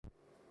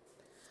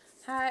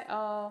Hi,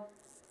 all.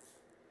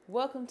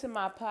 Welcome to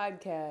my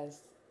podcast.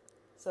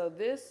 So,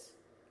 this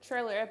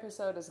trailer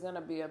episode is going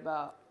to be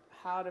about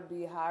how to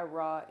be high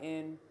raw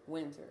in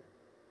winter.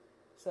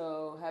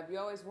 So, have you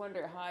always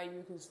wondered how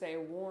you can stay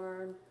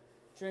warm,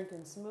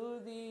 drinking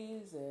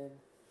smoothies and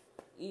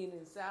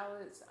eating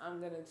salads? I'm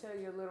going to tell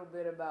you a little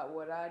bit about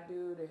what I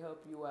do to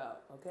help you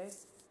out, okay?